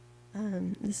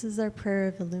This is our prayer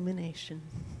of illumination.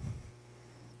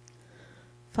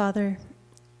 Father,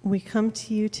 we come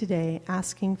to you today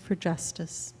asking for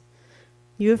justice.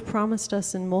 You have promised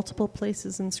us in multiple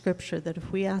places in Scripture that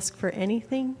if we ask for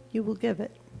anything, you will give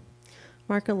it.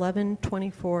 Mark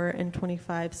 11:24 and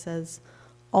 25 says,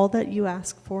 "All that you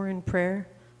ask for in prayer,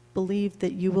 believe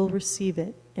that you will receive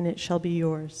it, and it shall be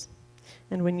yours.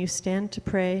 And when you stand to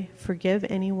pray, forgive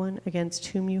anyone against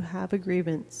whom you have a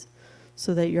grievance,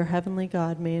 so that your heavenly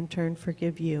God may in turn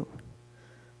forgive you."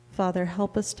 Father,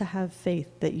 help us to have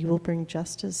faith that you will bring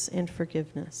justice and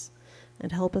forgiveness,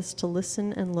 and help us to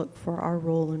listen and look for our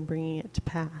role in bringing it to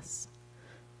pass.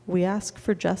 We ask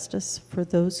for justice for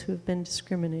those who have been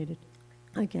discriminated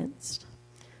against.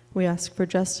 We ask for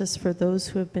justice for those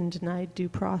who have been denied due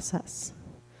process.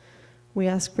 We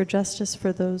ask for justice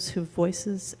for those whose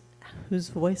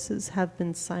voices have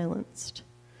been silenced.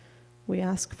 We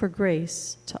ask for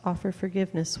grace to offer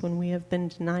forgiveness when we have been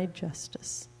denied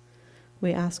justice.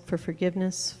 We ask for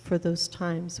forgiveness for those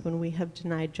times when we have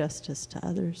denied justice to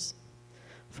others.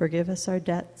 Forgive us our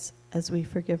debts as we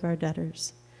forgive our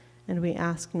debtors, and we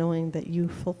ask knowing that you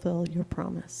fulfill your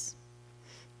promise.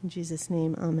 In Jesus'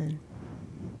 name, amen.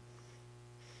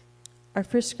 Our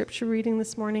first scripture reading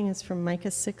this morning is from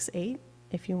Micah 6:8.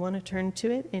 If you want to turn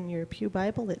to it in your Pew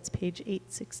Bible, it's page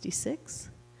 866.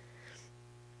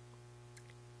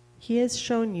 He has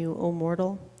shown you, O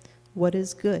mortal, what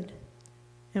is good.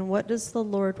 And what does the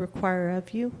Lord require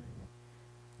of you?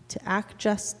 To act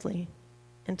justly,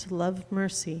 and to love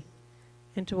mercy,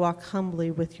 and to walk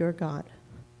humbly with your God.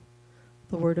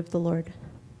 The word of the Lord.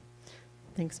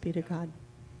 Thanks be to God.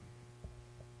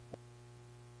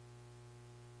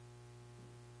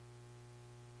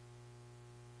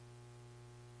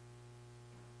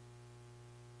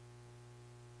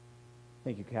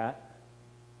 Thank you, Kat.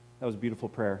 That was a beautiful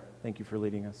prayer. Thank you for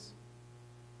leading us.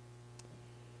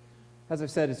 As I've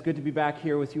said, it's good to be back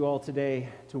here with you all today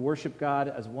to worship God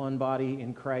as one body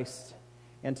in Christ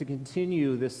and to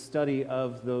continue this study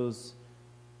of those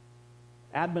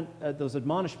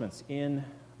admonishments in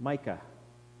Micah.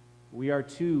 We are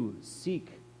to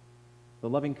seek the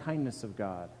loving kindness of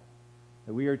God,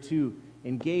 that we are to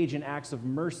engage in acts of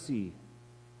mercy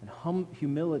and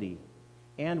humility,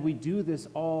 and we do this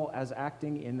all as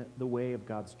acting in the way of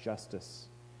God's justice.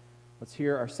 Let's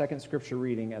hear our second scripture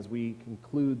reading as we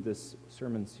conclude this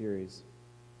sermon series.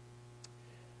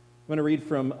 I'm going to read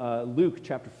from Luke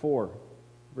chapter 4,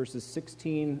 verses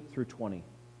 16 through 20.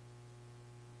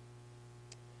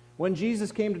 When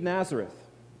Jesus came to Nazareth,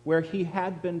 where he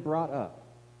had been brought up,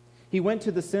 he went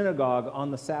to the synagogue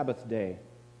on the Sabbath day,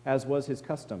 as was his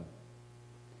custom.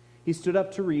 He stood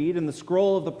up to read, and the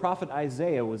scroll of the prophet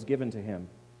Isaiah was given to him.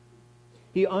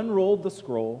 He unrolled the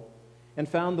scroll and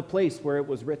found the place where it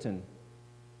was written,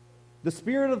 "The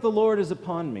Spirit of the Lord is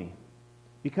upon me,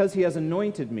 because he has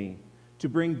anointed me to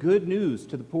bring good news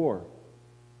to the poor.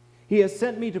 He has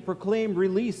sent me to proclaim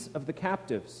release of the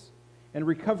captives and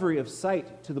recovery of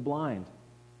sight to the blind,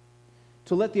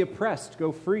 to let the oppressed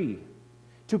go free,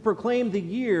 to proclaim the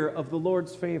year of the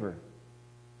Lord's favor."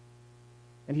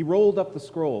 And he rolled up the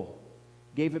scroll,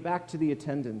 gave it back to the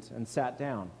attendant, and sat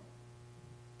down.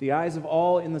 The eyes of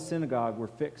all in the synagogue were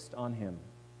fixed on him.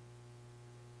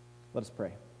 Let us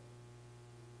pray.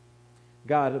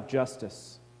 God of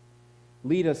justice,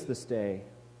 lead us this day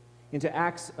into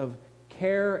acts of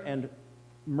care and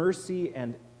mercy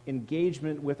and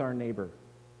engagement with our neighbor,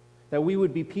 that we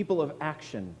would be people of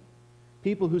action,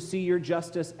 people who see your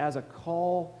justice as a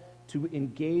call to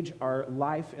engage our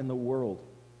life in the world,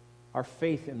 our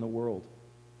faith in the world.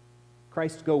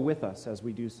 Christ, go with us as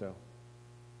we do so.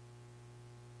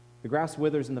 The grass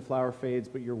withers and the flower fades,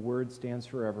 but your word stands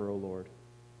forever, O Lord.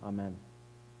 Amen.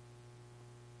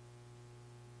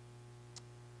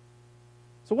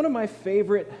 So one of my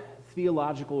favorite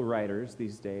theological writers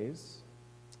these days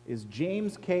is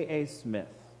James K.A.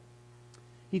 Smith.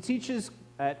 He teaches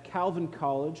at Calvin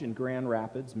College in Grand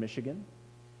Rapids, Michigan,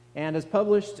 and has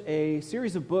published a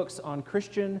series of books on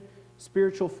Christian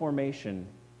spiritual formation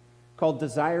called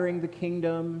Desiring the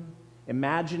Kingdom,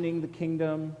 Imagining the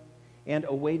Kingdom, and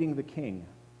Awaiting the King.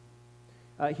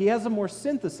 He has a more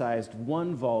synthesized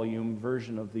one-volume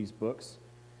version of these books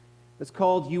that's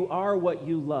called You Are What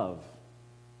You Love,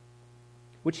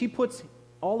 which he puts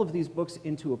all of these books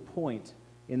into a point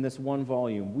in this one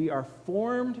volume. We are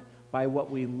formed by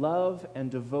what we love and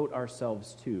devote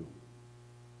ourselves to.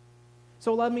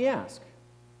 So let me ask,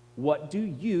 what do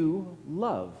you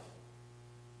love?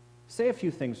 Say a few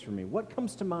things for me. What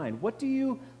comes to mind? What do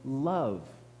you love?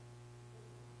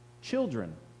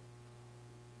 Children,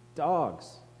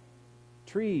 dogs,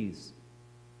 trees,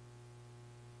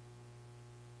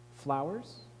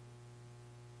 Flowers?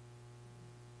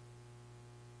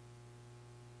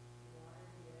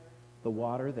 The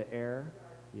water, the air.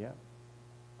 Yeah.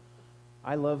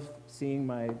 I love seeing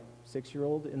my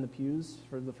 6-year-old in the pews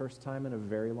for the first time in a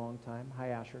very long time. Hi,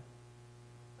 Asher.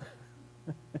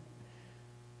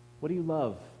 What do you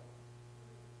love?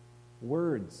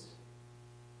 Words.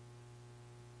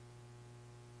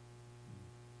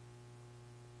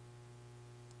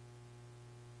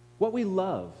 What we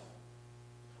love.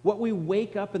 What we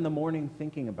wake up in the morning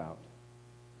thinking about.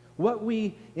 What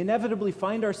we inevitably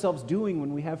find ourselves doing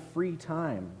when we have free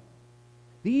time.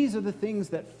 These are the things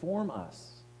that form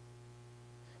us.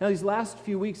 Now, these last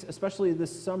few weeks, especially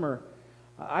this summer,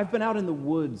 I've been out in the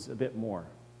woods a bit more.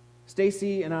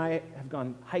 Stacy and I have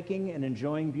gone hiking and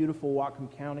enjoying beautiful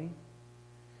Whatcom County.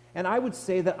 And I would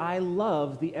say that I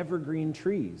love the evergreen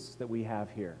trees that we have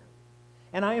here.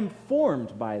 And I am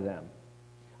formed by them.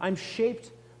 I'm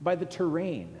shaped by the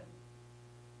terrain.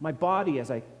 My body,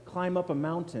 as I climb up a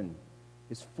mountain,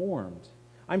 is formed.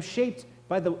 I'm shaped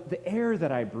by the air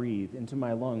that I breathe into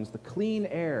my lungs, the clean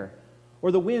air,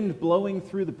 or the wind blowing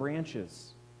through the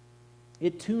branches.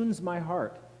 It tunes my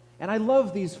heart. And I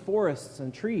love these forests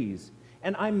and trees,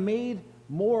 and I'm made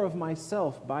more of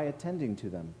myself by attending to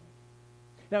them.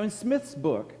 Now, in Smith's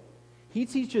book, he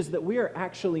teaches that we are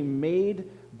actually made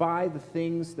by the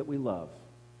things that we love.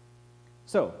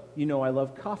 So, you know I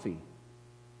love coffee.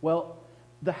 Well,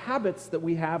 the habits that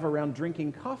we have around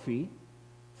drinking coffee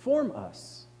form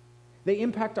us. They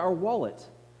impact our wallet,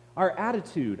 our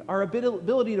attitude, our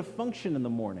ability to function in the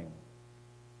morning.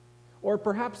 Or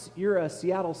perhaps you're a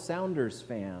Seattle Sounders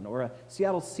fan or a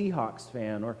Seattle Seahawks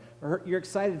fan, or you're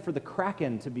excited for the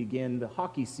Kraken to begin the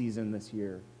hockey season this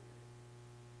year.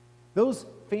 Those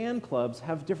fan clubs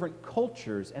have different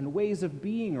cultures and ways of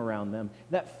being around them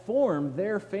that form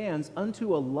their fans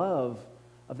unto a love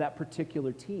of that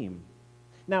particular team.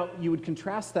 Now, you would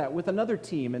contrast that with another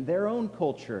team and their own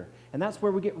culture, and that's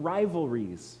where we get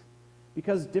rivalries,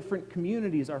 because different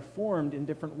communities are formed in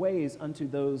different ways unto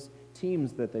those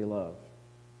teams that they love.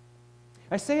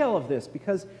 I say all of this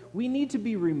because we need to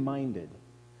be reminded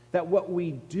that what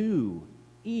we do,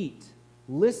 eat,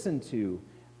 listen to,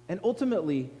 and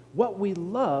ultimately what we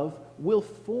love will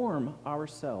form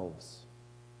ourselves.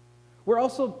 We're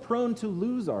also prone to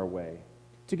lose our way,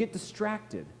 to get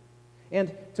distracted,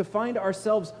 and to find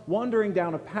ourselves wandering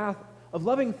down a path of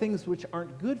loving things which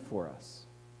aren't good for us,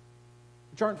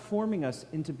 which aren't forming us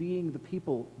into being the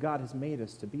people God has made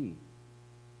us to be.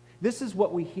 This is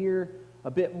what we hear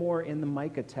a bit more in the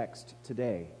Micah text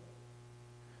today.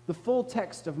 The full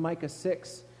text of Micah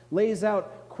 6 lays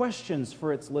out questions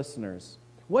for its listeners.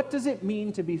 What does it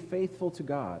mean to be faithful to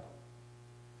God?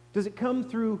 Does it come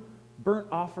through burnt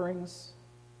offerings?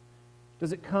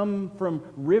 Does it come from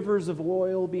rivers of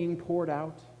oil being poured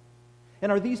out?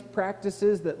 And are these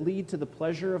practices that lead to the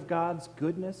pleasure of God's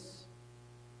goodness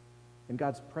and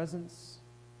God's presence?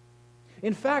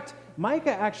 In fact,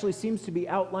 Micah actually seems to be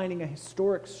outlining a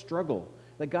historic struggle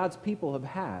that God's people have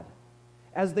had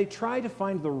as they try to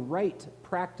find the right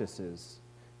practices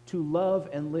to love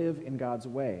and live in God's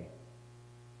way.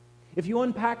 If you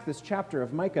unpack this chapter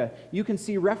of Micah, you can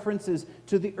see references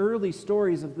to the early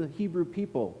stories of the Hebrew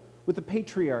people with the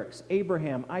patriarchs,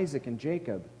 Abraham, Isaac, and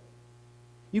Jacob.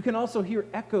 You can also hear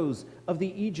echoes of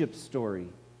the Egypt story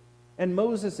and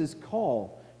Moses'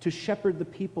 call to shepherd the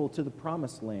people to the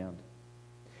promised land.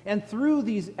 And through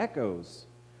these echoes,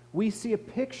 we see a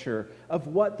picture of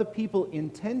what the people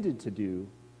intended to do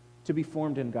to be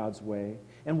formed in God's way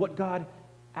and what God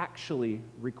actually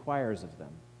requires of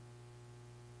them.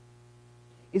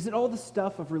 Is it all the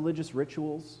stuff of religious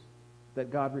rituals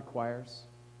that God requires?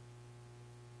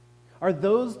 Are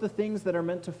those the things that are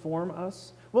meant to form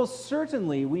us? Well,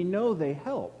 certainly we know they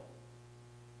help.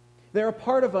 They're a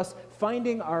part of us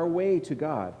finding our way to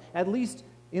God, at least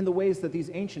in the ways that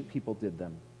these ancient people did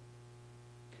them.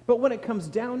 But when it comes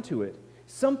down to it,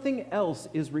 something else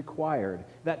is required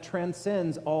that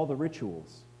transcends all the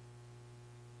rituals.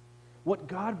 What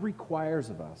God requires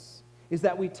of us is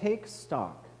that we take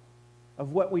stock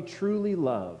of what we truly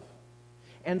love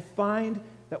and find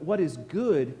that what is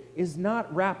good is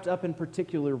not wrapped up in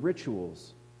particular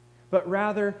rituals, but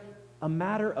rather a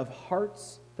matter of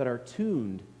hearts that are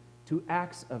tuned to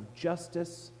acts of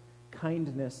justice,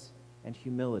 kindness, and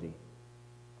humility.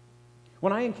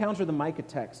 When I encounter the Micah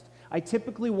text, I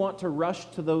typically want to rush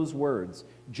to those words: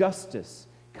 justice,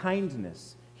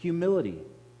 kindness, humility.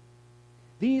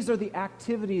 These are the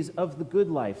activities of the good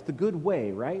life, the good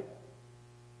way, right?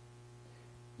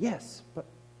 Yes, but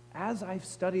as I've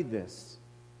studied this,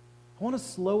 I want to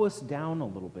slow us down a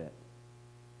little bit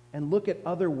and look at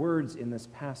other words in this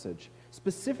passage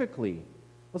Specifically,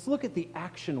 let's look at the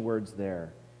action words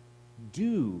there.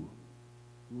 Do,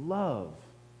 love,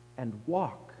 and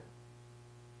walk.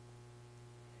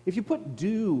 If you put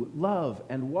do, love,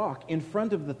 and walk in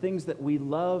front of the things that we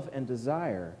love and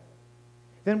desire,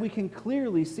 then we can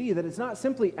clearly see that it's not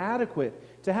simply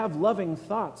adequate to have loving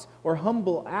thoughts or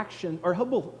humble action or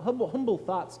humble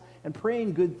thoughts and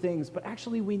praying good things, but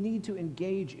actually we need to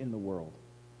engage in the world.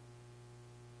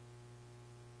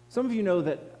 Some of you know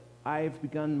that I've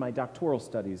begun my doctoral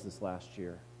studies this last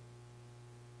year,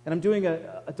 and I'm doing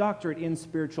a doctorate in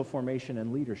spiritual formation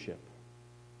and leadership.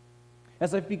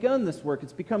 As I've begun this work,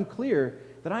 it's become clear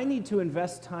that I need to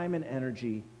invest time and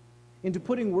energy into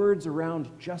putting words around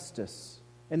justice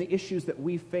and the issues that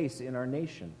we face in our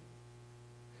nation,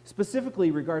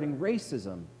 specifically regarding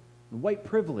racism and white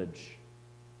privilege.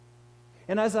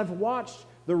 And as I've watched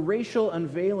the racial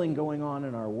unveiling going on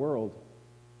in our world,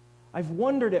 I've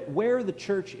wondered at where the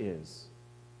church is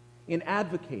in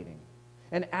advocating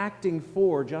and acting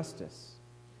for justice.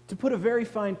 To put a very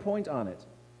fine point on it,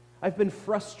 I've been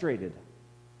frustrated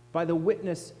by the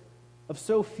witness of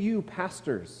so few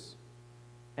pastors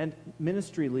and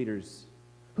ministry leaders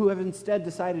who have instead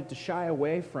decided to shy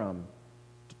away from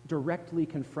directly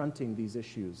confronting these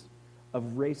issues of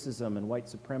racism and white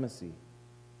supremacy.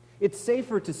 It's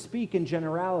safer to speak in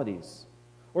generalities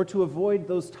or to avoid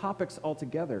those topics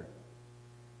altogether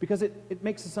because it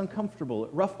makes us uncomfortable, it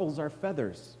ruffles our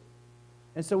feathers,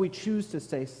 and so we choose to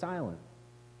stay silent.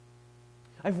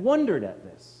 I've wondered at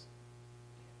this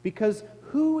because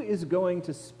who is going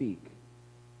to speak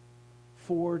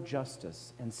for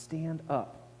justice and stand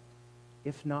up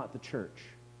if not the church?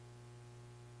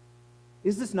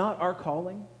 Is this not our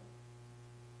calling?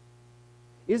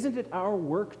 Isn't it our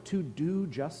work to do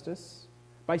justice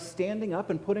by standing up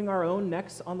and putting our own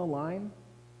necks on the line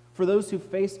for those who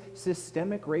face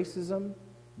systemic racism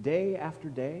day after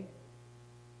day?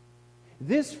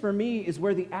 This, for me, is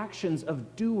where the actions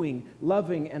of doing,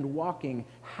 loving, and walking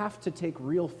have to take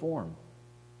real form.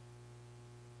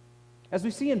 As we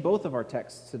see in both of our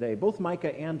texts today, both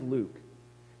Micah and Luke,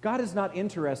 God is not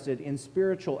interested in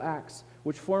spiritual acts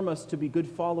which form us to be good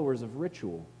followers of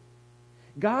ritual.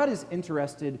 God is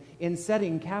interested in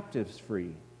setting captives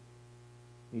free.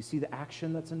 You see the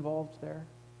action that's involved there?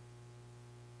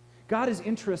 God is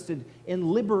interested in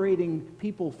liberating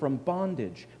people from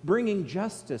bondage, bringing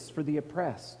justice for the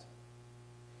oppressed.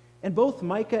 And both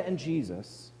Micah and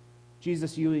Jesus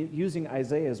using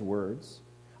Isaiah's words,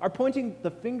 are pointing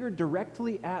the finger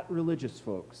directly at religious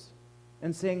folks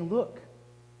and saying, look,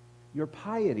 your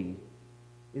piety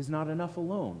is not enough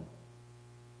alone.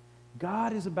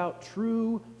 God is about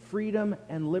true freedom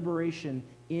and liberation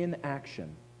in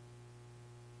action.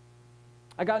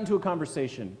 I got into a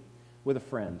conversation with a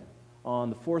friend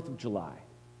on the 4th of July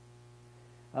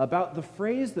about the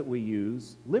phrase that we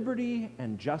use, liberty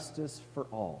and justice for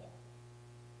all.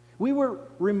 We were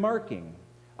remarking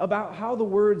about how the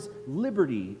words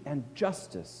liberty and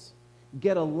justice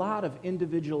get a lot of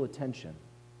individual attention.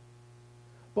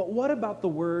 But what about the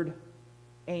word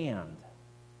and?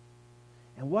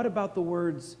 And what about the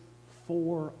words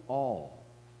for all?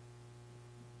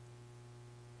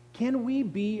 Can we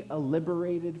be a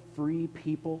liberated, free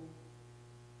people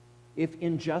if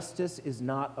justice is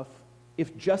not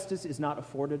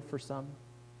afforded for some?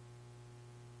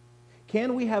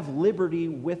 Can we have liberty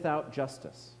without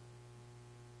justice?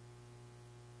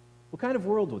 What kind of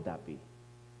world would that be?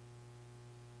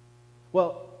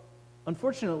 Well,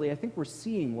 unfortunately, I think we're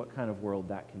seeing what kind of world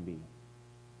that can be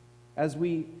as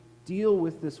we deal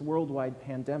with this worldwide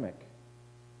pandemic.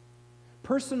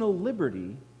 Personal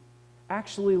liberty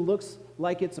actually looks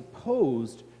like it's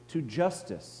opposed to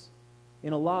justice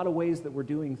in a lot of ways that we're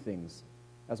doing things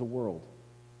as a world.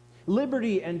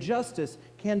 Liberty and justice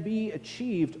can be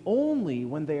achieved only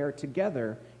when they are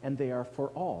together and they are for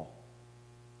all.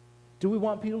 Do we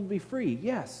want people to be free?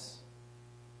 Yes.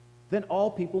 Then all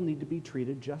people need to be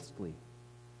treated justly.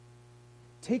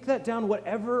 Take that down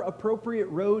whatever appropriate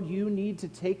road you need to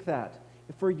take that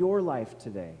for your life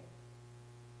today.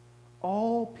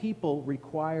 All people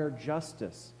require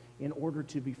justice in order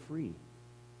to be free.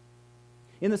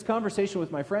 In this conversation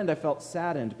with my friend, I felt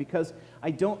saddened because I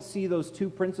don't see those two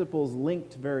principles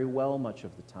linked very well much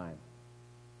of the time.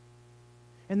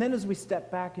 And then as we step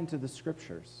back into the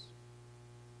scriptures,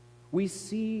 we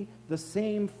see the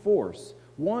same force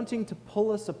wanting to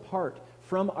pull us apart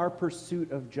from our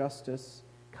pursuit of justice,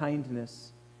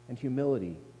 kindness, and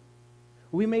humility.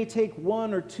 We may take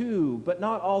one or two, but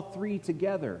not all three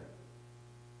together.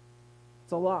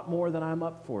 It's a lot more than I'm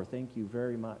up for. Thank you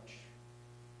very much.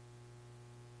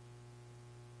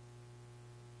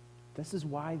 This is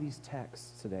why these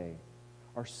texts today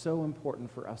are so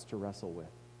important for us to wrestle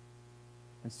with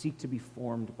and seek to be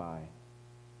formed by,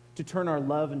 to turn our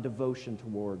love and devotion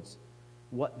towards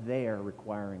what they are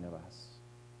requiring of us.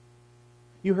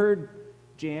 You heard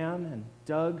Jan and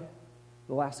Doug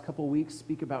the last couple weeks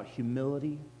speak about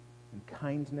humility and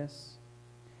kindness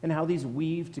and how these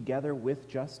weave together with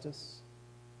justice.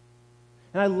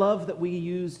 And I love that we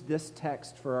used this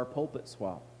text for our pulpit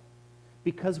swap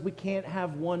because we can't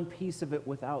have one piece of it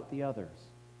without the others.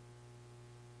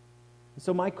 And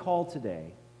so my call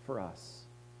today for us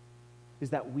is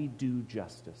that we do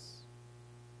justice.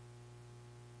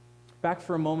 Back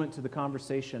for a moment to the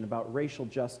conversation about racial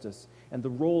justice and the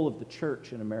role of the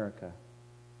church in America.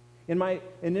 In my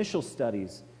initial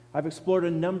studies, I've explored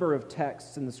a number of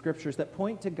texts in the scriptures that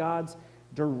point to God's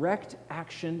direct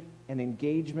action and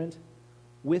engagement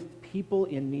with people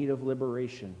in need of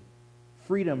liberation,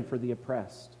 freedom for the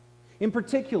oppressed. In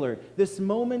particular, this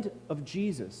moment of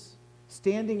Jesus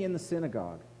standing in the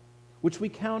synagogue, which we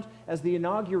count as the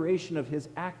inauguration of his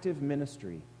active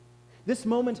ministry. This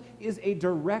moment is a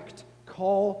direct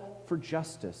call for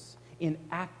justice in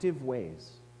active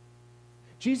ways.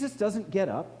 Jesus doesn't get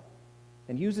up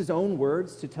and use his own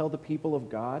words to tell the people of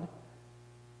God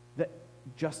that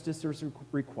justice is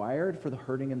required for the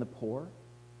hurting and the poor.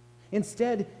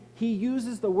 Instead, he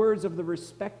uses the words of the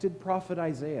respected prophet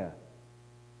Isaiah.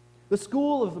 The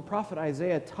school of the prophet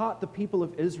Isaiah taught the people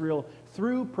of Israel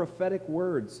through prophetic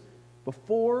words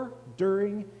before,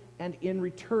 during, and in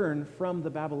return from the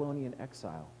Babylonian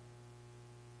exile.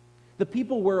 The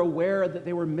people were aware that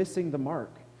they were missing the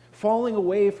mark, falling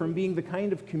away from being the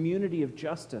kind of community of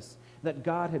justice that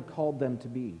God had called them to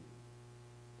be.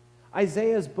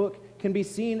 Isaiah's book can be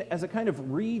seen as a kind of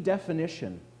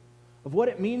redefinition of what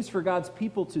it means for God's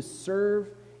people to serve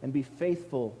and be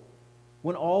faithful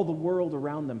when all the world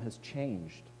around them has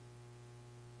changed.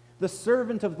 The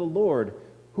servant of the Lord,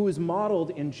 who is modeled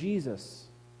in Jesus,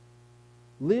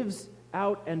 lives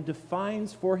out and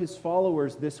defines for his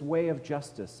followers this way of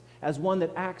justice as one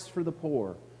that acts for the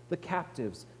poor, the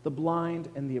captives, the blind,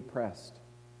 and the oppressed.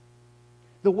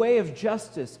 The way of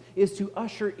justice is to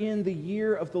usher in the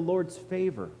year of the Lord's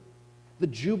favor, the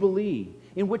Jubilee,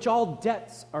 in which all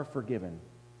debts are forgiven.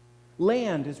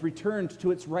 Land is returned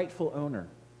to its rightful owner.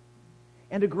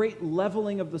 And a great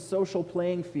leveling of the social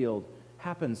playing field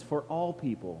happens for all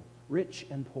people, rich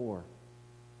and poor.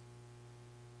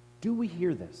 Do we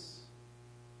hear this?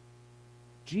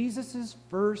 Jesus'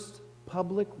 first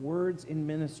public words in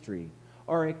ministry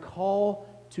are a call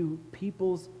to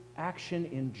people's action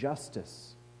in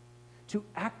justice, to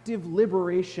active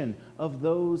liberation of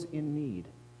those in need.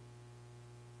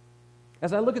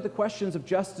 As I look at the questions of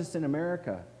justice in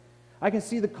America, I can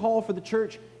see the call for the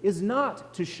church is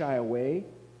not to shy away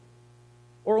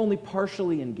or only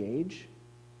partially engage.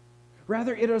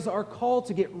 Rather, it is our call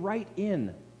to get right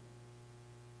in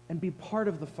and be part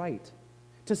of the fight,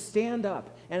 to stand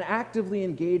up and actively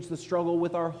engage the struggle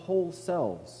with our whole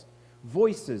selves,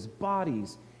 voices,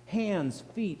 bodies, hands,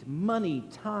 feet, money,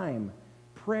 time,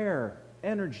 prayer,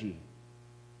 energy,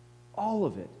 all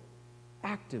of it,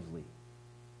 actively.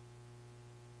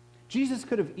 Jesus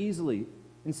could have easily,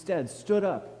 instead, stood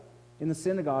up in the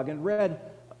synagogue and read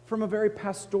from a very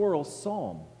pastoral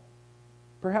psalm,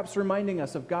 perhaps reminding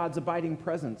us of God's abiding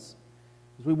presence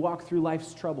as we walk through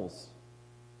life's troubles.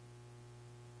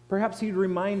 Perhaps he'd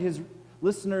remind his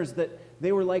listeners that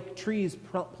they were like trees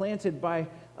planted by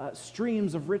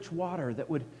streams of rich water that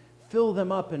would fill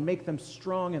them up and make them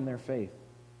strong in their faith.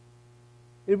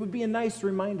 It would be a nice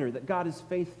reminder that God is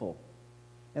faithful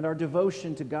and our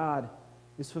devotion to God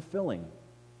is fulfilling.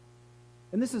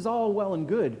 And this is all well and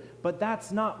good, but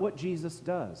that's not what Jesus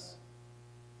does.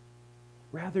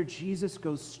 Rather, Jesus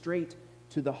goes straight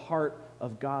to the heart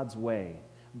of God's way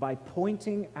by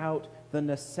pointing out the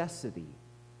necessity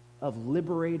of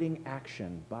liberating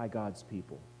action by God's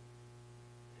people.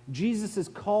 Jesus'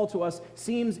 call to us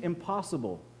seems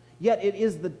impossible, yet it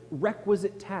is the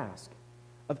requisite task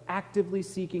of actively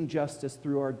seeking justice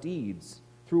through our deeds,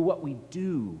 through what we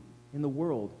do in the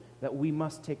world that we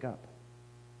must take up.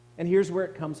 And here's where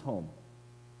it comes home.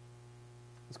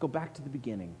 Let's go back to the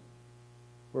beginning,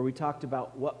 where we talked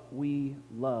about what we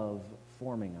love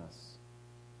forming us.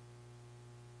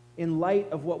 In light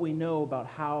of what we know about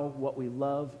how what we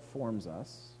love forms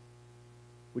us,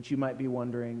 which you might be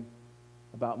wondering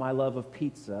about my love of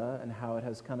pizza and how it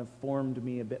has kind of formed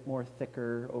me a bit more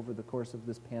thicker over the course of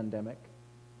this pandemic.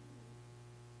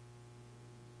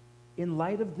 In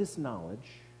light of this knowledge,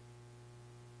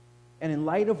 and in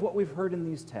light of what we've heard in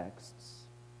these texts,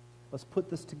 let's put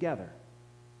this together.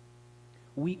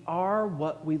 We are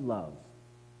what we love.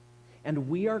 And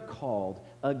we are called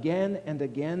again and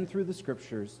again through the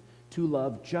Scriptures to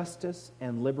love justice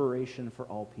and liberation for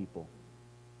all people.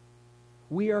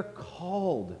 We are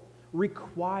called,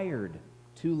 required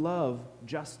to love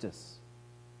justice,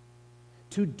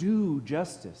 to do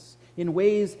justice in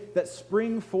ways that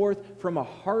spring forth from a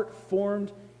heart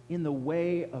formed in the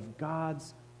way of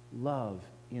God's love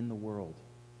in the world.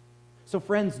 So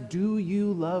friends, do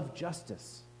you love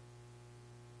justice?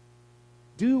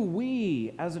 Do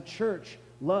we as a church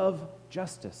love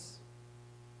justice?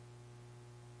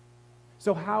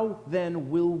 So how then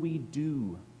will we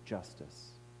do justice?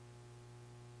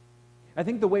 I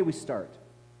think the way we start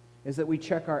is that we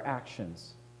check our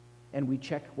actions and we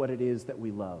check what it is that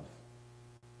we love.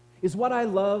 Is what I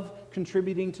love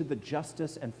contributing to the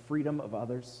justice and freedom of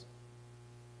others?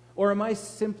 Or am I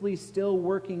simply still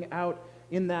working out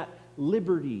in that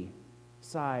liberty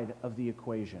side of the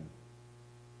equation?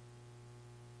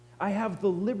 I have the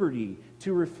liberty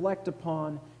to reflect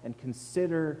upon and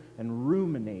consider and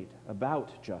ruminate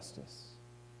about justice.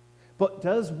 But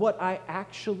does what I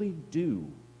actually do,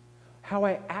 how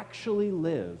I actually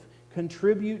live,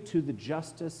 contribute to the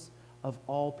justice of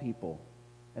all people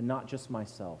and not just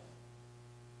myself?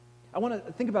 I want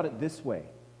to think about it this way.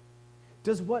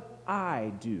 Does what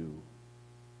I do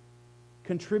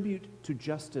contribute to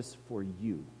justice for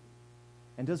you?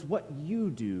 And does what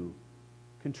you do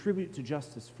contribute to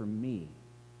justice for me?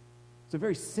 It's a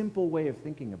very simple way of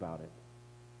thinking about it.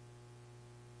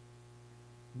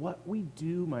 What we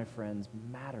do, my friends,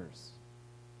 matters.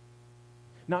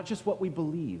 Not just what we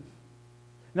believe,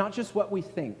 not just what we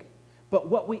think, but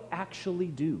what we actually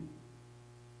do.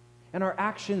 And our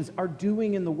actions are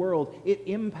doing in the world, it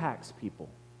impacts people.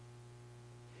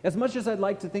 As much as I'd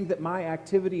like to think that my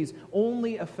activities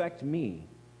only affect me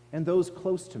and those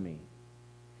close to me,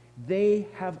 they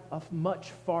have a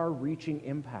much far-reaching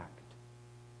impact.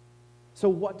 So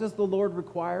what does the Lord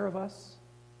require of us?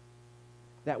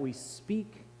 That we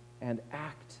speak and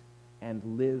act and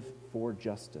live for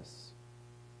justice.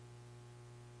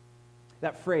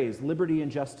 That phrase, liberty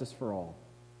and justice for all,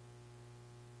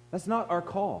 that's not our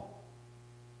call.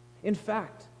 In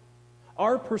fact,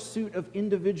 our pursuit of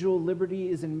individual liberty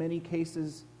is in many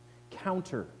cases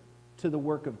counter to the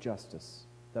work of justice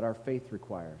that our faith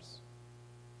requires.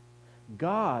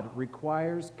 God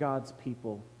requires God's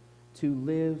people to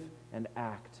live and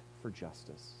act for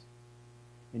justice.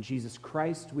 In Jesus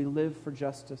Christ, we live for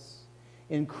justice.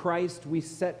 In Christ, we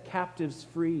set captives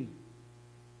free.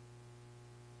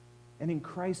 And in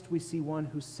Christ, we see one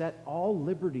who set all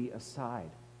liberty aside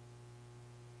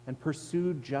and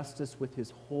pursued justice with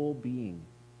his whole being,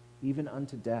 even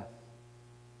unto death.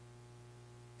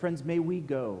 Friends, may we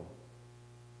go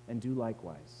and do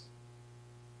likewise.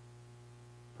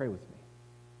 Pray with me.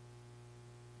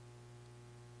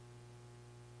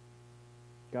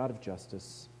 God of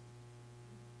justice,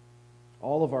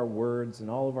 all of our words and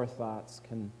all of our thoughts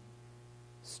can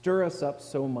stir us up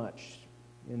so much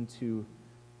into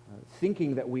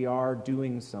thinking that we are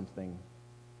doing something.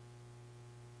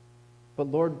 But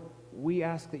Lord, we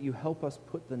ask that you help us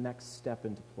put the next step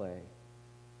into play.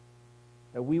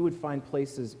 That we would find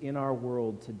places in our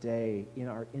world today, in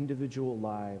our individual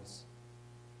lives,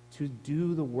 to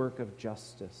do the work of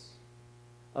justice,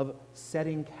 of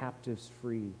setting captives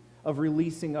free, of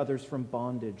releasing others from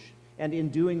bondage, and in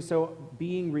doing so,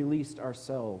 being released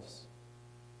ourselves.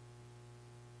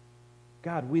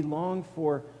 God, we long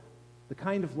for the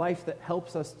kind of life that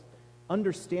helps us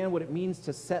understand what it means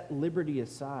to set liberty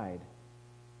aside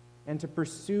and to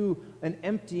pursue an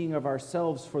emptying of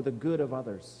ourselves for the good of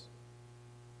others.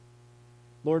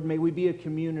 Lord, may we be a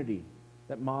community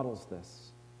that models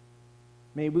this.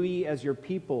 May we, as your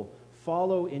people,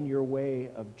 follow in your way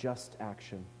of just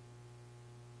action.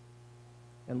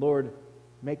 And Lord,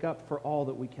 make up for all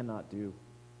that we cannot do.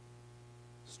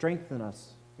 Strengthen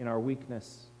us in our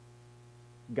weakness.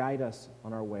 Guide us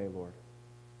on our way, Lord.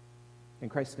 In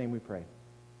Christ's name we pray.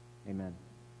 Amen.